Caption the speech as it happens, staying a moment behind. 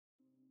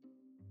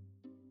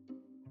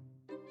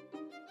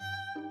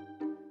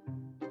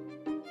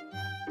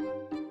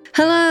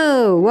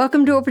Hello,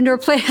 welcome to Open Door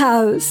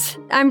Playhouse.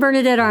 I'm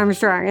Bernadette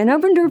Armstrong, and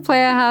Open Door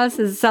Playhouse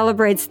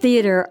celebrates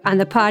theater on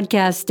the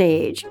podcast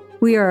stage.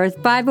 We are a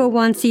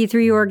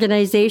 501c3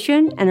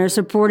 organization and are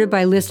supported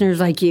by listeners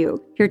like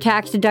you. Your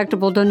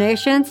tax-deductible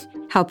donations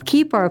help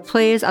keep our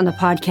plays on the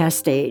podcast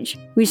stage.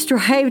 We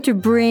strive to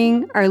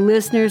bring our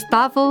listeners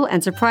thoughtful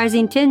and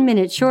surprising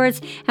 10-minute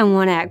shorts and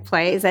one-act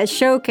plays that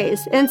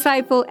showcase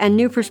insightful and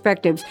new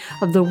perspectives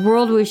of the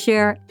world we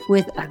share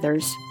with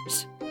others.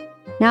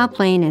 Now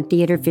playing in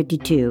Theater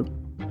 52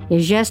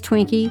 is Yes,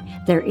 Twinkie,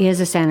 There Is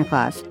a Santa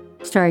Claus,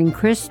 starring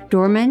Chris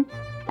Dorman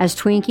as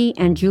Twinkie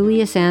and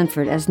Julia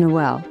Sanford as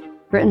Noelle,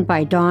 written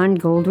by Dawn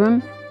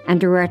Goldrum and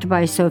directed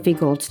by Sophie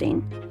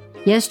Goldstein.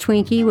 Yes,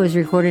 Twinkie was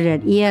recorded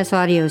at ES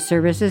Audio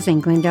Services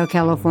in Glendale,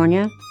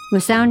 California,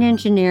 with sound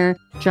engineer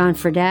John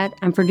Fredette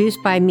and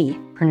produced by me,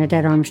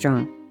 Bernadette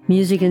Armstrong.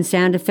 Music and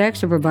sound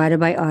effects are provided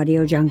by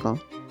Audio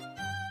Jungle.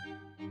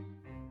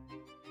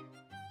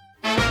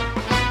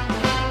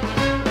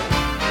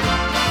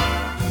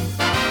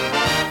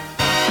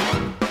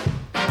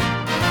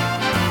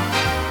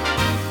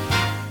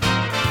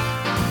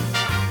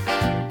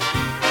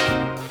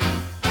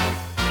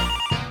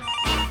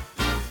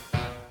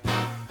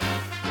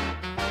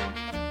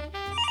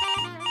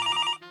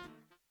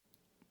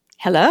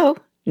 Hello,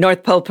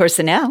 North Pole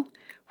personnel,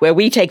 where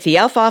we take the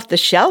elf off the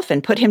shelf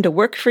and put him to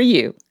work for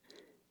you.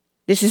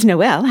 This is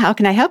Noelle. How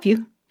can I help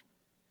you?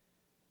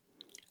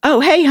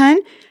 Oh, hey, hon.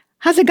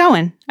 How's it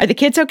going? Are the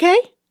kids okay?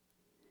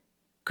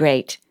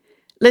 Great.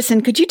 Listen,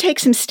 could you take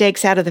some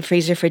steaks out of the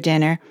freezer for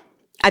dinner?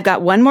 I've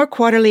got one more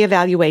quarterly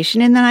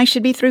evaluation, and then I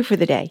should be through for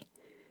the day.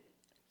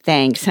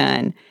 Thanks,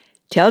 hon.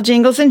 Tell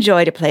Jingles and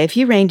Joy to play a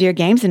few reindeer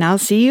games, and I'll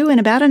see you in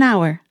about an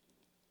hour.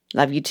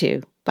 Love you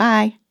too.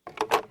 Bye.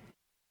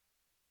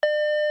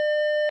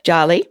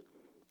 Jolly,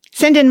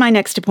 send in my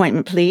next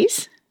appointment,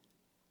 please.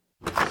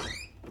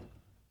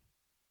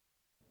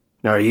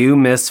 Are you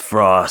Miss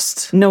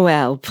Frost?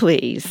 Noelle,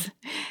 please.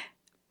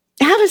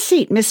 Have a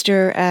seat,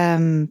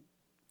 Mr.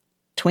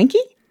 Twinkie?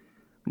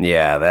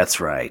 Yeah,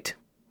 that's right.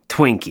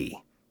 Twinkie.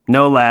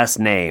 No last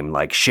name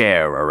like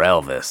Cher or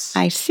Elvis.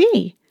 I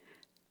see.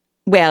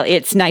 Well,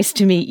 it's nice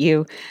to meet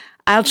you.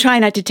 I'll try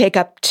not to take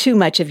up too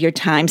much of your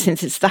time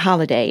since it's the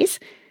holidays.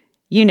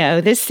 You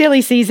know, this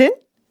silly season.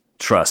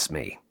 Trust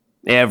me.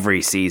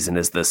 Every season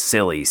is the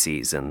silly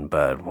season,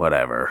 but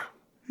whatever.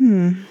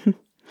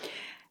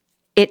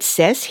 It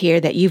says here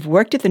that you've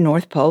worked at the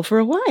North Pole for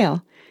a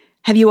while.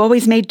 Have you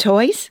always made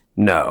toys?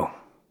 No.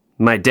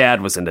 My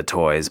dad was into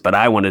toys, but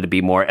I wanted to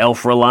be more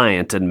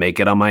elf-reliant and make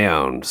it on my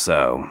own,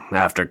 so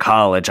after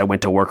college I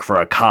went to work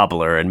for a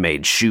cobbler and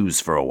made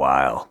shoes for a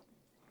while.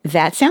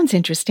 That sounds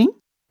interesting.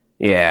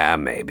 Yeah,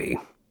 maybe.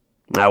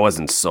 I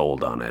wasn't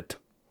sold on it.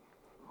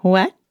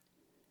 What?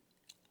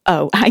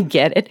 Oh, I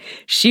get it.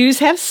 Shoes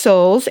have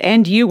soles,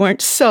 and you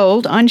weren't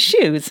sold on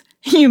shoes.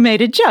 You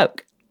made a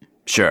joke.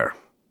 Sure,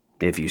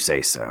 if you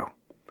say so.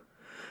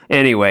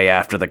 Anyway,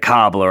 after the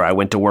cobbler, I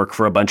went to work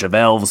for a bunch of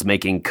elves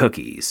making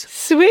cookies.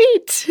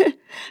 Sweet.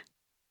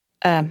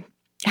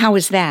 How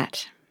was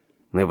that?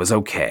 It was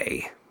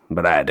okay,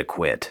 but I had to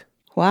quit.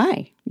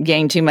 Why?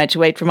 Gained too much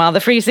weight from all the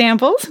free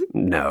samples?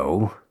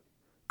 No.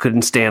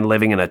 Couldn't stand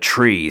living in a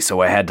tree, so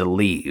I had to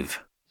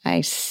leave.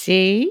 I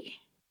see.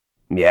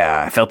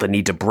 Yeah, I felt the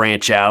need to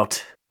branch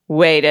out.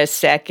 Wait a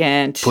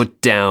second.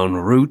 Put down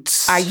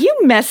roots. Are you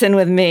messing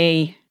with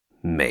me?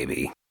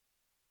 Maybe.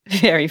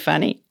 Very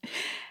funny.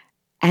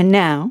 And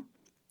now,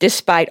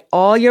 despite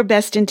all your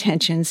best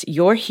intentions,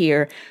 you're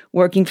here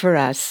working for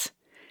us,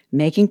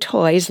 making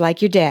toys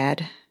like your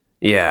dad.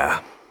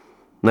 Yeah.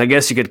 I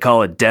guess you could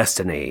call it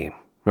destiny,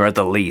 or at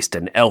the least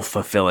an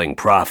elf-fulfilling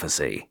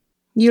prophecy.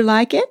 You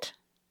like it?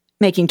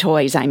 Making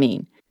toys, I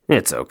mean.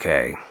 It's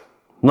okay.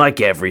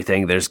 Like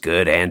everything, there's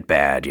good and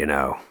bad, you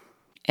know.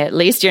 At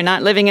least you're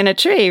not living in a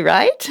tree,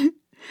 right?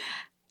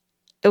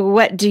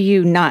 What do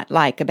you not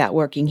like about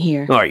working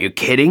here? Are you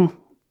kidding?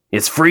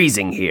 It's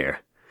freezing here.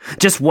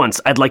 Just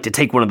once, I'd like to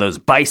take one of those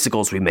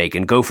bicycles we make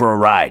and go for a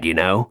ride, you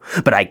know?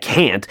 But I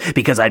can't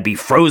because I'd be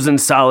frozen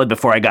solid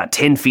before I got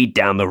 10 feet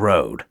down the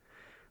road.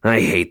 I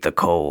hate the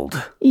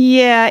cold.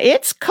 Yeah,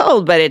 it's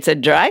cold, but it's a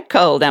dry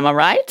cold, am I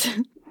right?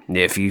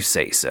 If you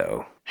say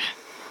so.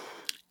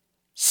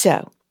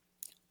 So,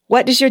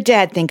 what does your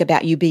dad think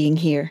about you being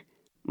here?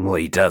 Well,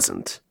 he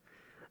doesn't.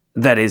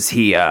 That is,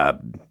 he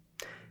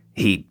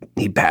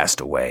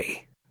passed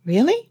away.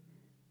 Really?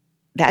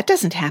 That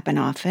doesn't happen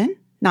often.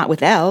 Not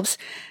with elves.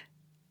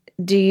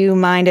 Do you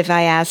mind if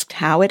I asked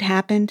how it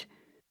happened?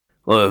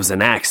 Well, it was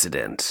an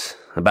accident.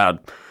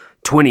 About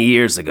 20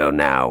 years ago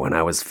now, when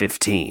I was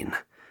 15.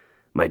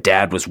 My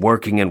dad was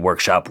working in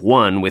Workshop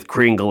 1 with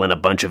Kringle and a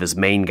bunch of his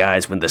main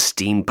guys when the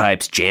steam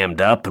pipes jammed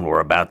up and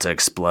were about to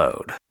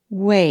explode.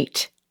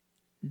 Wait.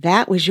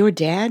 That was your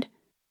dad?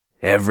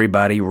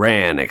 Everybody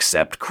ran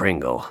except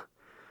Kringle.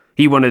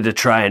 He wanted to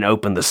try and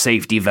open the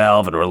safety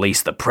valve and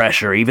release the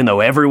pressure, even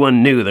though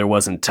everyone knew there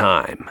wasn't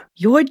time.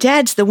 Your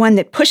dad's the one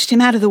that pushed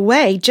him out of the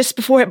way just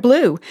before it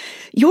blew.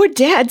 Your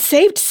dad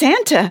saved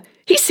Santa.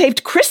 He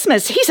saved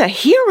Christmas. He's a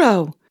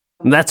hero.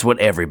 That's what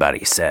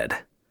everybody said.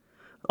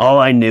 All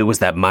I knew was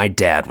that my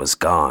dad was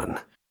gone.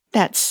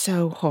 That's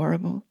so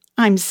horrible.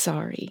 I'm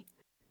sorry.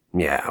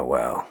 Yeah,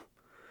 well,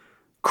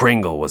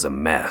 Kringle was a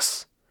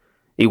mess.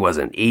 He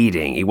wasn't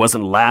eating, he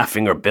wasn't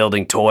laughing or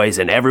building toys,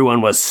 and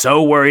everyone was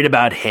so worried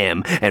about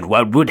him and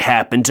what would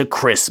happen to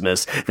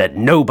Christmas that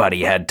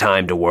nobody had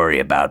time to worry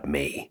about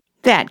me.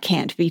 That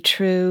can't be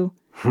true.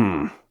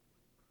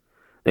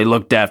 They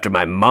looked after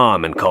my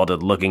mom and called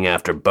it looking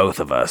after both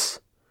of us.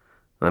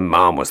 My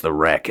mom was the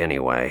wreck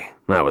anyway.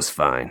 I was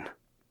fine.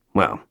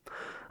 Well,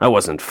 I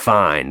wasn't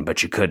fine,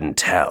 but you couldn't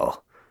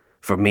tell.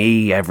 For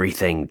me,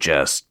 everything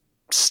just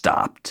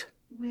stopped.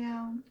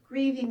 Well,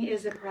 grieving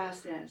is a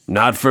process.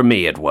 Not for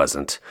me, it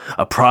wasn't.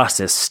 A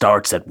process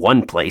starts at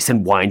one place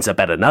and winds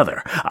up at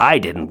another. I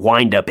didn't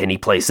wind up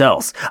anyplace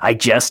else. I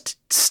just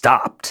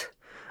stopped.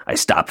 I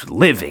stopped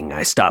living.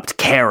 I stopped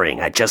caring.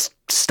 I just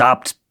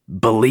stopped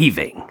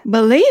believing.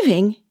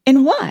 Believing?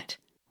 In what?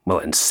 Well,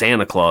 in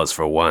Santa Claus,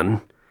 for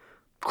one.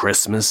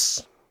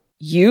 Christmas.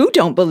 You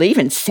don't believe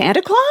in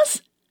Santa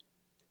Claus?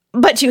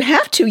 But you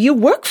have to. You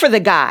work for the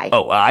guy.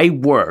 Oh, I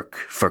work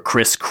for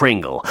Kris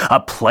Kringle, a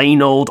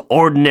plain old,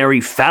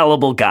 ordinary,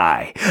 fallible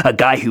guy. A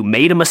guy who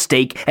made a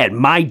mistake and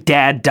my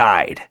dad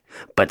died.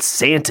 But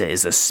Santa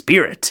is a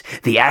spirit,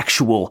 the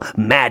actual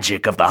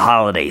magic of the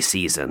holiday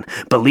season.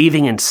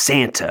 Believing in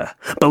Santa,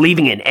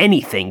 believing in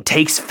anything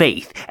takes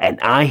faith, and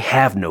I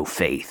have no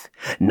faith.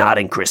 Not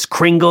in Kris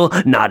Kringle,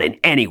 not in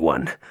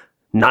anyone.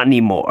 Not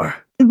anymore.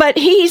 But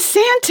he's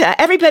Santa.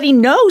 Everybody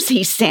knows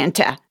he's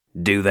Santa.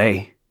 Do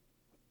they?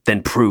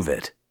 Then prove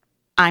it.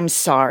 I'm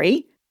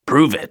sorry.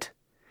 Prove it.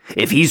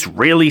 If he's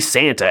really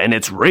Santa and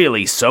it's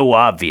really so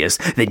obvious,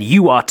 then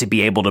you ought to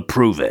be able to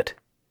prove it.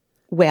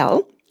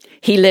 Well,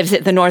 he lives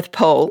at the North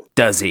Pole.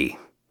 Does he?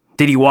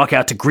 Did he walk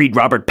out to greet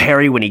Robert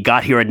Perry when he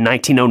got here in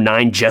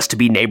 1909 just to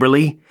be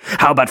neighborly?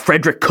 How about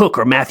Frederick Cook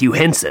or Matthew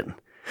Henson?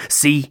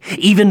 See,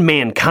 even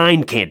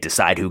mankind can't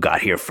decide who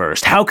got here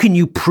first. How can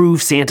you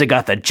prove Santa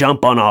got the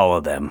jump on all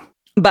of them?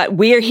 But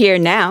we're here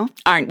now,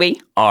 aren't we?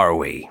 Are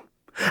we?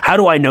 How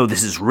do I know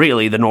this is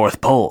really the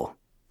North Pole?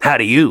 How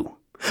do you?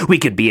 We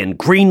could be in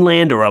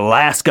Greenland or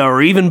Alaska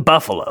or even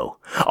Buffalo.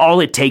 All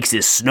it takes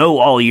is snow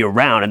all year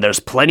round, and there's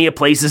plenty of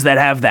places that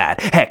have that.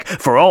 Heck,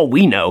 for all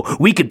we know,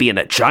 we could be in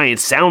a giant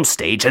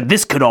soundstage, and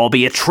this could all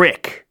be a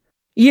trick.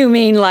 You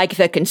mean like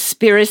the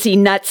conspiracy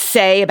nuts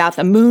say about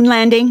the moon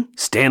landing?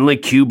 Stanley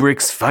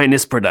Kubrick's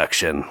finest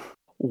production.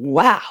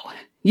 Wow.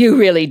 You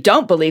really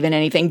don't believe in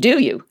anything, do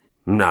you?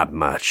 Not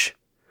much.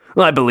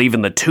 Well, I believe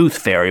in the Tooth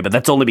Fairy, but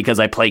that's only because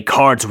I play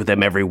cards with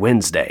him every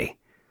Wednesday.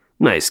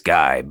 Nice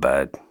guy,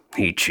 but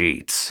he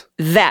cheats.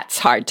 That's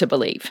hard to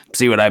believe.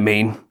 See what I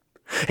mean?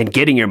 And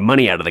getting your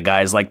money out of the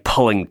guy is like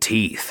pulling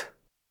teeth.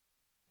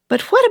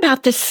 But what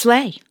about the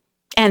sleigh?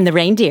 And the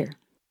reindeer?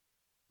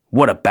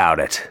 What about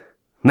it?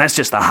 That's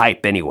just the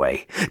hype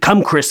anyway.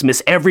 Come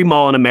Christmas, every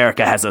mall in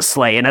America has a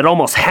sleigh, and at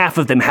almost half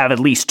of them have at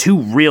least 2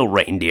 real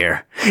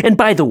reindeer. And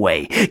by the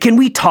way, can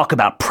we talk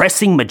about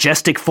pressing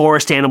majestic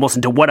forest animals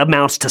into what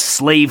amounts to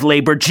slave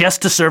labor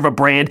just to serve a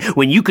brand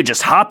when you could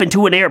just hop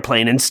into an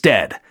airplane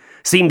instead?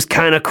 Seems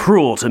kinda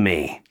cruel to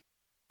me.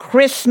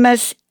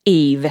 Christmas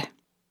Eve.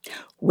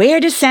 Where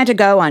does Santa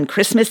go on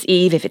Christmas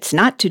Eve if it's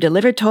not to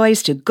deliver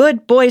toys to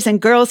good boys and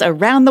girls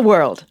around the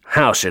world?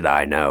 How should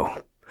I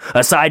know?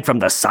 Aside from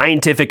the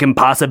scientific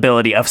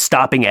impossibility of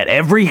stopping at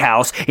every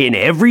house in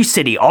every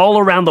city all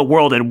around the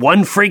world in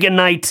one friggin'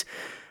 night,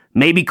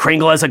 maybe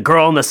Kringle has a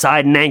girl on the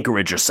side in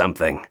Anchorage or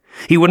something.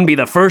 He wouldn't be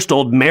the first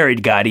old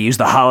married guy to use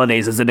the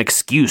holidays as an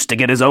excuse to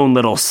get his own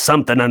little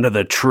something under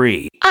the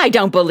tree. I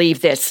don't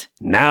believe this.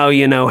 Now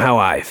you know how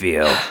I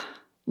feel.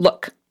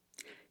 Look,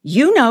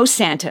 you know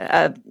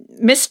Santa,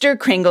 Mr.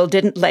 Kringle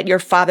didn't let your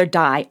father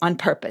die on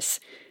purpose.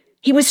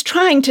 He was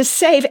trying to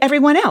save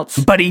everyone else.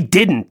 But he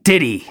didn't,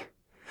 did he?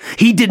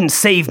 He didn't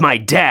save my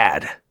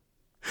dad.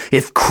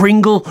 If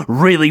Kringle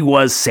really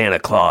was Santa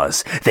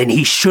Claus, then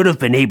he should have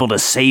been able to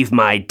save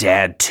my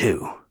dad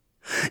too.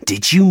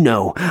 Did you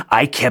know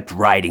I kept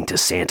writing to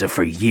Santa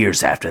for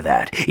years after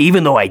that,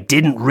 even though I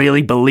didn't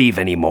really believe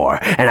anymore,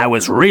 and I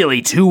was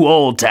really too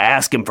old to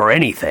ask him for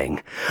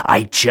anything?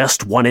 I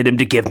just wanted him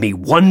to give me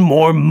one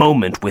more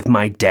moment with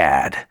my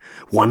dad.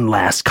 One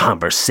last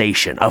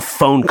conversation, a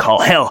phone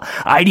call, hell,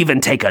 I'd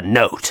even take a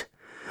note.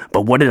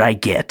 But what did I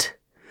get?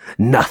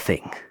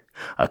 Nothing.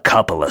 A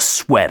couple of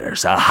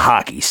sweaters, a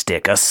hockey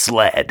stick, a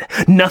sled.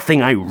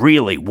 Nothing I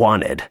really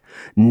wanted.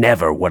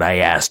 Never what I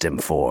asked him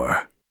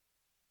for.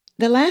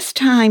 The last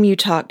time you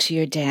talked to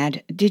your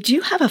dad, did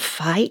you have a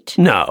fight?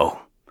 No.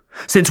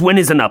 Since when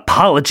is an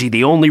apology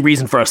the only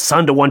reason for a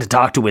son to want to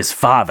talk to his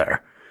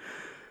father?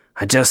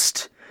 I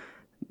just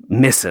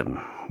miss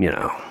him, you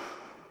know.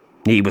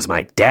 He was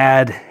my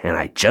dad, and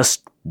I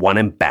just want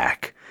him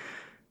back.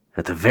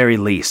 At the very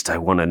least, I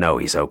want to know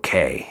he's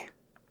okay.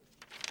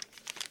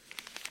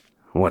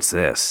 What's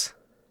this?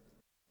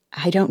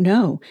 I don't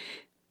know.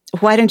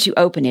 Why don't you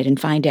open it and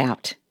find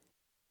out?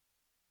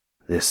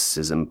 This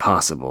is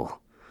impossible.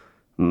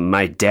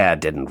 My dad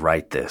didn't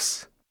write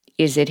this.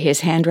 Is it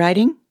his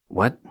handwriting?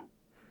 What?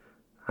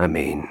 I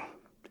mean,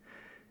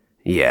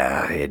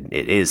 Yeah, it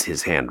is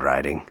his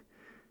handwriting.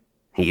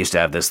 He used to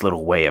have this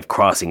little way of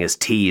crossing his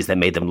T's that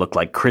made them look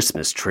like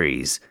Christmas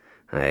trees.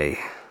 I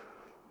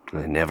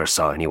never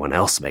saw anyone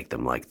else make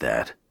them like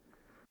that.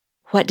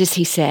 What does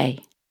he say?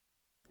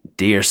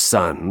 Dear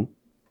son,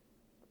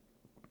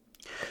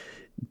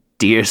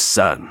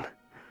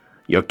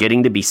 you're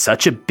getting to be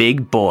such a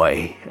big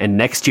boy, and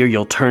next year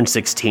you'll turn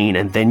 16,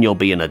 and then you'll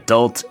be an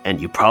adult, and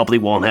you probably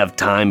won't have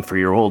time for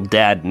your old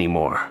dad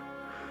anymore.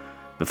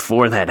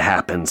 Before that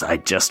happens, I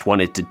just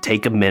wanted to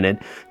take a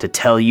minute to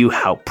tell you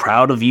how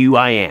proud of you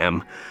I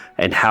am,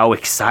 and how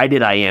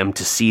excited I am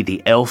to see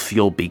the elf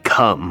you'll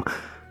become.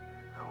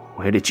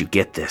 Where did you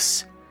get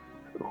this?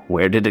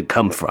 Where did it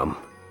come from?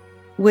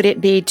 Would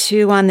it be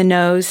too on the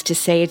nose to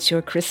say it's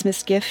your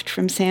Christmas gift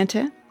from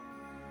Santa?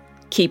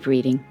 Keep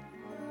reading.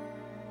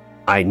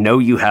 I know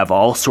you have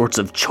all sorts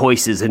of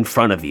choices in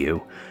front of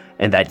you,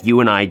 and that you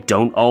and I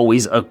don't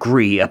always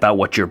agree about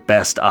what your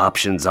best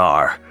options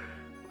are.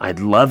 I'd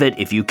love it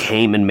if you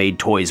came and made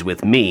toys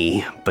with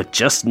me, but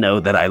just know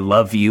that I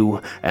love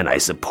you and I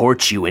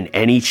support you in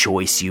any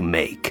choice you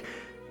make.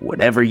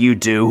 Whatever you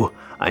do,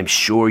 I'm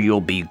sure you'll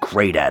be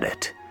great at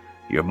it.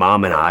 Your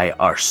mom and I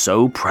are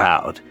so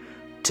proud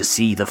to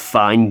see the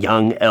fine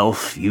young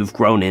elf you've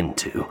grown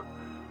into.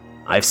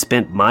 I've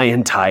spent my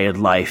entire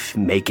life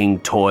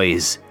making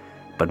toys,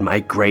 but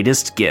my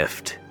greatest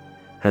gift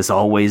has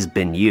always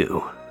been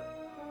you.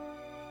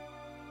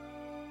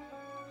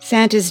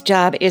 Santa's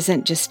job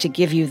isn't just to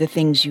give you the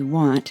things you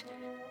want,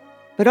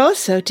 but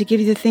also to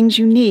give you the things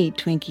you need,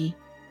 Twinkie.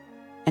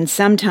 And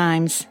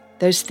sometimes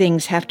those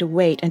things have to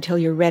wait until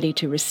you're ready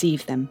to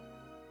receive them.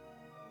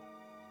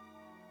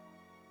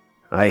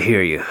 I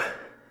hear you.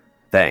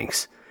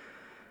 Thanks.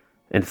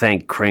 And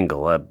thank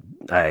Kringle.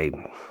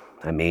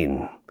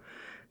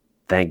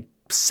 Thank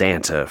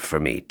Santa for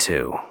me,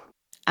 too.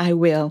 I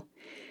will.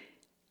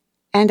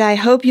 And I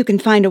hope you can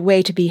find a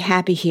way to be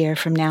happy here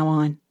from now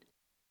on.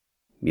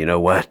 You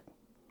know what?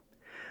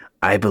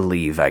 I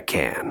believe I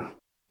can.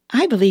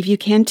 I believe you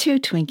can too,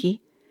 Twinkie.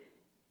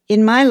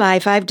 In my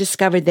life, I've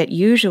discovered that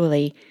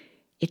usually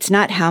it's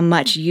not how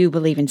much you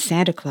believe in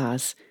Santa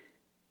Claus,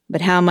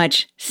 but how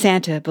much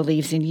Santa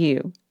believes in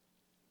you.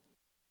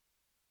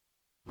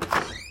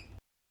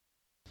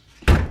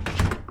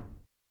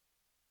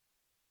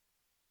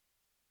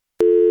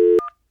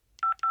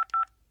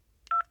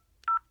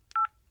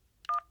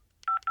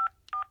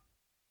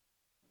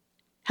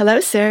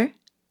 Hello, sir.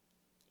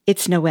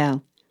 It's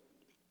Noel.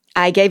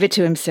 I gave it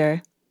to him,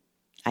 sir.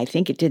 I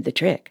think it did the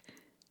trick.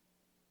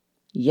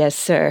 Yes,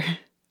 sir.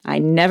 I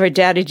never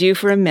doubted you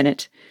for a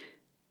minute.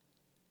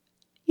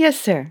 Yes,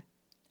 sir.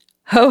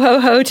 Ho, ho,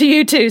 ho to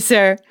you too,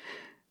 sir.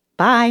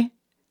 Bye.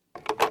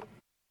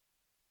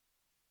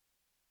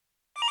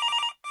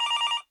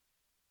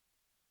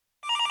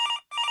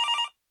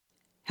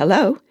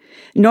 Hello?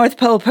 North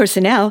Pole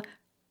personnel.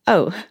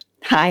 Oh,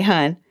 hi,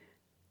 hon.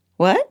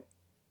 What?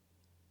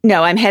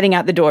 No, I'm heading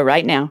out the door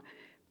right now.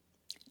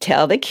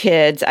 Tell the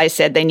kids I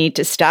said they need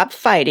to stop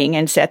fighting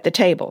and set the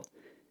table.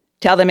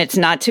 Tell them it's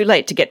not too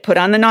late to get put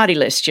on the naughty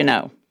list, you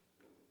know.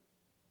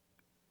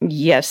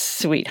 Yes,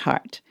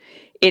 sweetheart.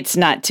 It's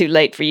not too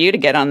late for you to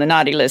get on the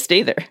naughty list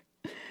either.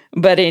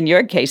 But in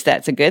your case,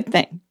 that's a good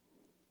thing.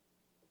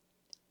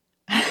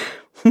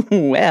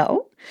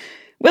 Well,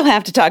 we'll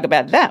have to talk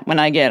about that when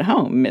I get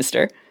home,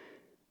 mister.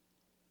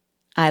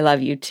 I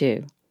love you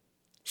too.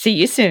 See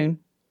you soon.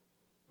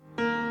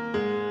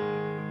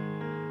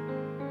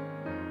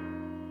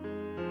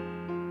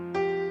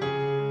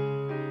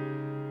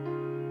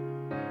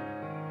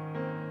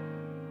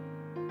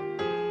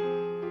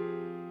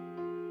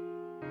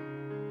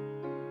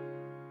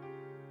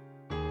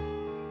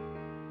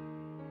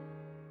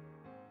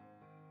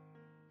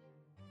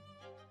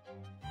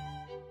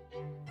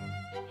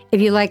 If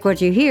you like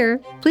what you hear,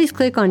 please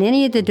click on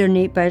any of the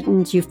donate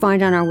buttons you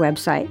find on our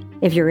website.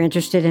 If you're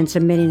interested in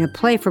submitting a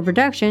play for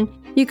production,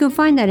 you can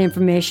find that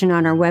information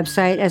on our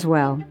website as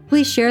well.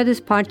 Please share this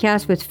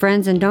podcast with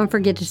friends and don't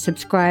forget to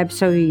subscribe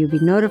so you'll be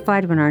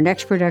notified when our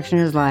next production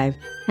is live.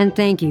 And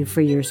thank you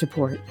for your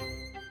support.